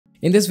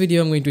In this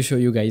video, I'm going to show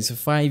you guys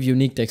 5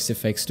 unique text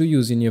effects to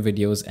use in your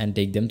videos and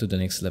take them to the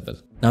next level.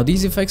 Now,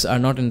 these effects are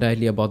not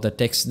entirely about the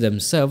text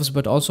themselves,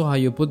 but also how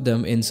you put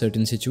them in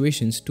certain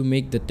situations to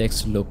make the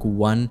text look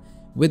one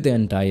with the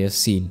entire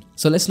scene.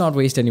 So let's not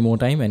waste any more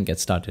time and get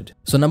started.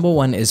 So number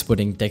 1 is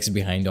putting text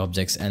behind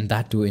objects, and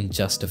that too in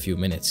just a few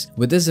minutes.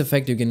 With this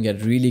effect, you can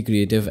get really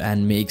creative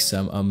and make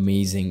some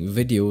amazing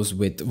videos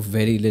with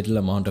very little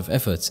amount of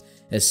efforts,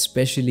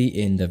 especially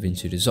in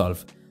Davinci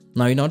Resolve.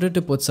 Now, in order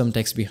to put some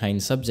text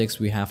behind subjects,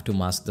 we have to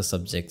mask the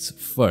subjects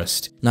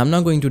first. Now, I'm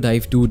not going to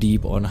dive too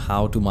deep on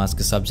how to mask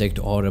a subject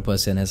or a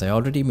person, as I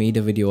already made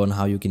a video on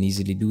how you can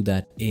easily do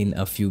that in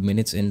a few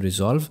minutes in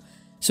Resolve,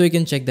 so you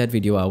can check that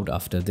video out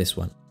after this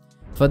one.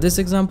 For this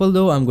example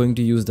though, I'm going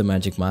to use the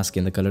magic mask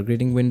in the color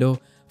grading window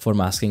for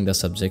masking the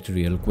subject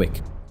real quick.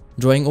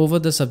 Drawing over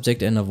the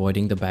subject and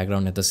avoiding the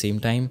background at the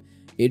same time,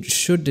 it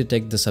should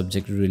detect the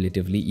subject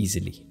relatively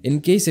easily.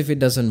 In case if it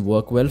doesn't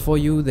work well for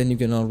you, then you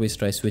can always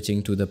try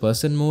switching to the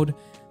person mode.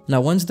 Now,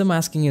 once the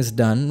masking is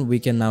done, we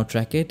can now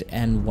track it,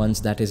 and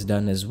once that is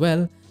done as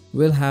well,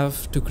 we'll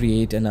have to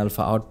create an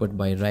alpha output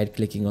by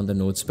right-clicking on the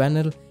nodes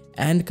panel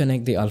and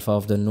connect the alpha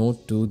of the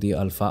node to the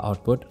alpha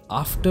output,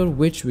 after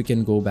which we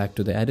can go back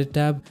to the edit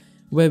tab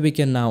where we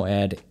can now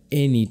add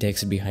any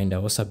text behind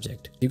our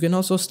subject. You can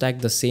also stack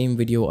the same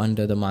video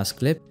under the mask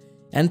clip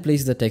and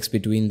place the text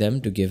between them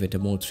to give it a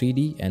more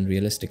 3D and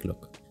realistic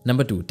look.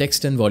 Number 2,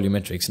 text and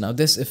volumetrics. Now,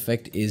 this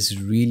effect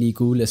is really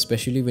cool,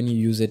 especially when you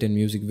use it in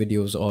music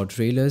videos or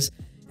trailers,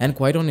 and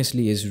quite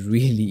honestly is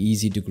really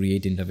easy to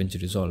create in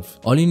Davinci Resolve.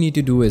 All you need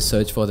to do is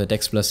search for the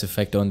text plus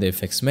effect on the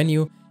effects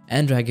menu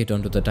and drag it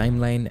onto the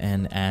timeline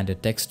and add a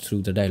text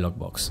through the dialog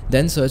box.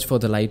 Then search for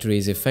the light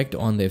rays effect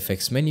on the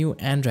effects menu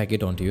and drag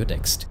it onto your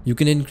text. You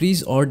can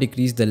increase or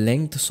decrease the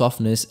length,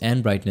 softness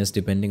and brightness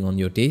depending on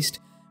your taste,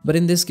 but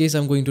in this case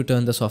I'm going to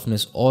turn the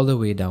softness all the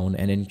way down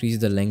and increase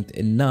the length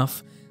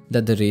enough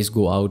that the rays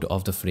go out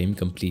of the frame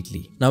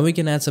completely. Now we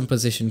can add some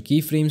position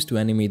keyframes to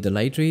animate the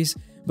light rays,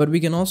 but we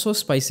can also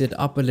spice it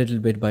up a little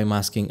bit by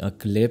masking a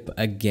clip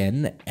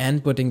again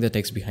and putting the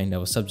text behind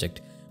our subject,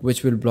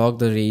 which will block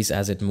the rays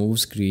as it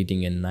moves,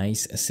 creating a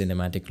nice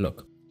cinematic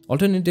look.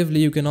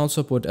 Alternatively, you can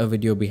also put a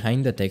video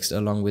behind the text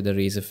along with the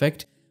rays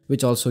effect,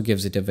 which also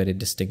gives it a very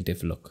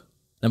distinctive look.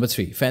 Number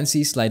 3,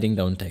 fancy sliding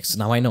down text.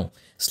 Now I know,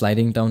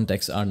 sliding down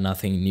text are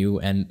nothing new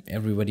and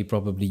everybody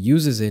probably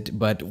uses it,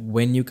 but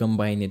when you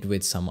combine it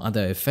with some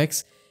other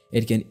effects,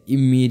 it can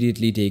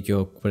immediately take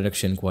your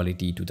production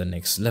quality to the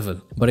next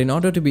level. But in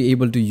order to be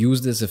able to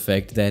use this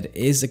effect, there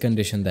is a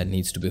condition that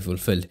needs to be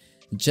fulfilled.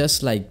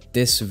 Just like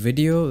this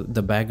video,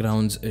 the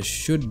backgrounds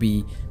should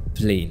be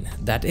plain.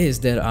 That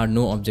is, there are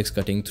no objects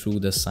cutting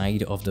through the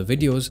side of the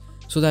videos,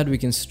 so that we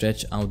can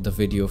stretch out the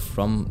video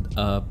from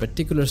a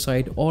particular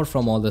side or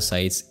from all the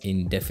sides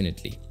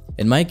indefinitely.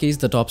 In my case,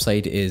 the top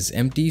side is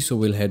empty, so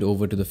we'll head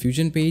over to the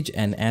Fusion page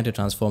and add a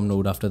transform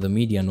node after the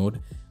media node.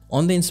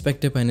 On the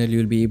inspector panel,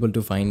 you'll be able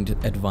to find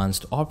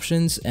advanced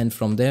options, and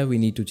from there we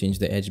need to change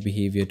the edge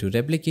behavior to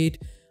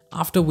replicate,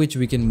 after which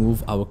we can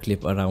move our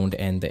clip around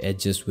and the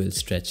edges will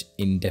stretch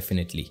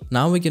indefinitely.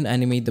 Now we can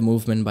animate the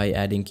movement by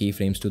adding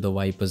keyframes to the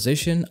Y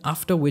position,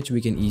 after which we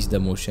can ease the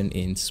motion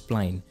in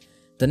spline.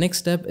 The next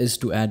step is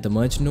to add the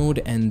merge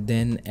node and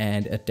then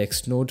add a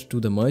text node to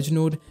the merge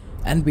node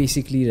and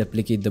basically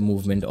replicate the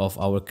movement of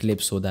our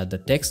clip so that the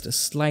text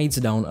slides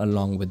down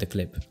along with the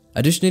clip.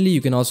 Additionally,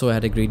 you can also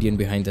add a gradient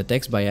behind the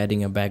text by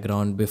adding a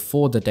background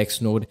before the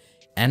text node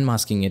and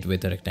masking it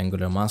with a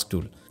rectangular mask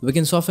tool. We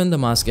can soften the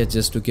mask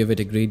edges to give it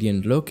a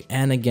gradient look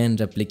and again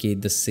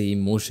replicate the same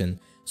motion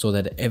so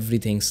that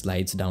everything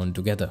slides down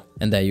together.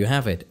 And there you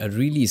have it, a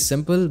really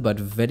simple but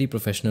very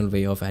professional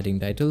way of adding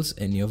titles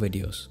in your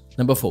videos.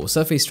 Number 4,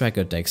 surface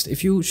tracker text.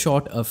 If you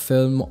shot a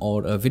film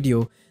or a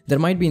video, there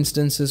might be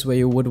instances where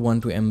you would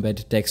want to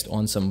embed text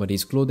on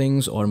somebody's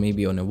clothing or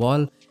maybe on a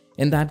wall.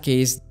 In that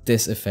case,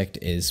 this effect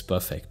is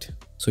perfect.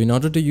 So in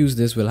order to use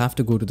this, we'll have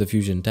to go to the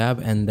Fusion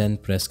tab and then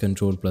press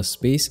Ctrl plus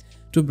space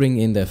to bring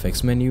in the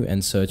effects menu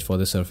and search for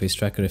the surface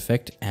tracker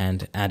effect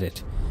and add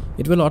it.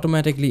 It will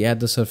automatically add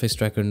the surface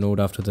tracker node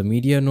after the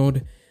media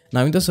node.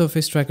 Now in the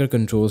surface tracker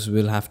controls,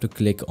 we'll have to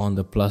click on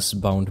the plus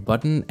bound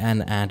button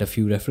and add a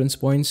few reference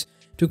points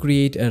to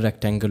create a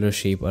rectangular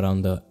shape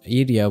around the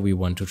area we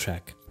want to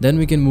track. Then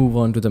we can move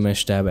on to the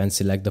mesh tab and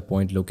select the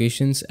point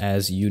locations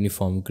as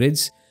uniform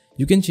grids.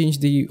 You can change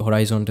the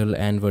horizontal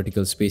and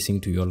vertical spacing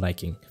to your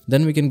liking.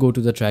 Then we can go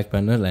to the track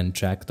panel and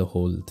track the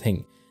whole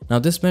thing. Now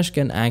this mesh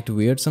can act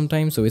weird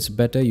sometimes, so it's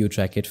better you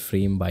track it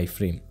frame by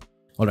frame.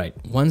 Alright,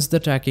 once the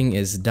tracking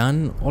is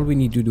done, all we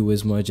need to do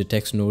is merge a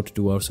text node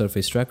to our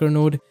surface tracker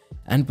node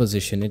and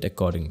position it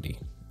accordingly.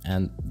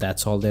 And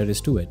that's all there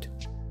is to it.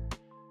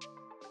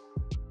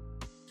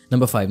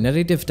 Number 5,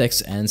 narrative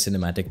text and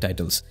cinematic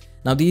titles.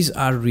 Now these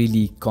are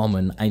really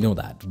common, I know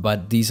that,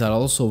 but these are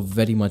also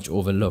very much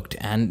overlooked,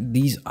 and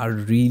these are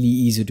really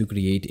easy to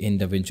create in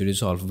Davinci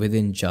Resolve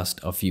within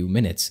just a few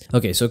minutes.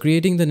 Okay, so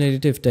creating the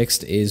narrative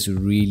text is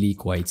really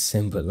quite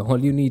simple. All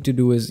you need to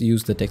do is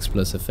use the text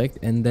plus effect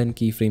and then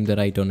keyframe the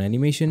right on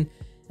animation,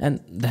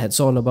 and that's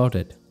all about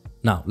it.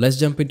 Now let's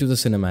jump into the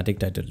cinematic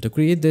title. To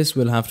create this,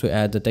 we'll have to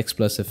add the text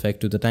plus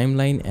effect to the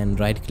timeline and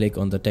right click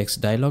on the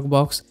text dialog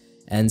box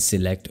and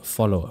select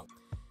follower.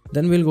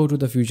 Then we'll go to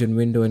the Fusion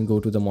window and go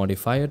to the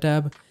modifier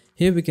tab.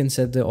 Here we can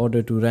set the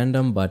order to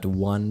random but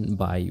 1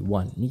 by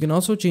 1. You can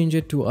also change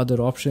it to other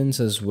options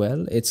as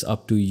well, it's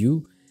up to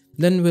you.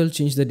 Then we'll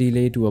change the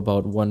delay to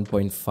about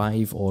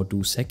 1.5 or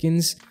 2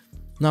 seconds.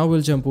 Now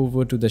we'll jump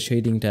over to the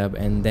shading tab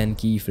and then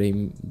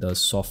keyframe the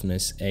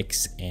softness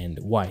X and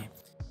Y.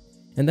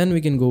 And then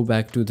we can go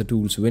back to the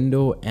tools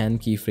window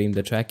and keyframe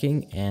the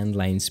tracking and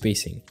line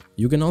spacing.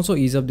 You can also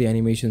ease up the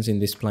animations in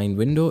this spline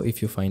window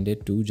if you find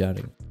it too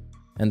jarring.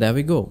 And there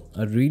we go,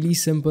 a really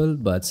simple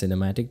but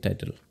cinematic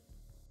title.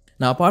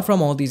 Now apart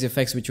from all these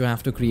effects which you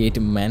have to create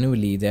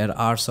manually, there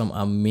are some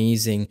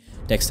amazing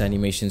text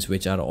animations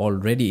which are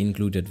already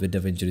included with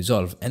Davinci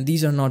Resolve. And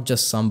these are not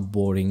just some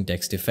boring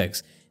text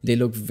effects. They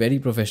look very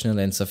professional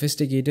and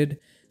sophisticated.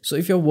 So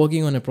if you're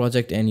working on a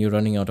project and you're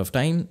running out of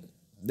time,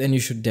 then you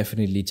should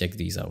definitely check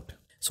these out.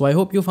 So I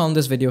hope you found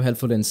this video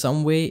helpful in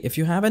some way. If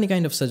you have any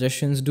kind of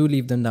suggestions, do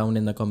leave them down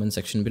in the comment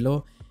section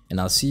below, and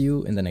I'll see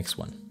you in the next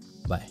one.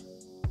 Bye.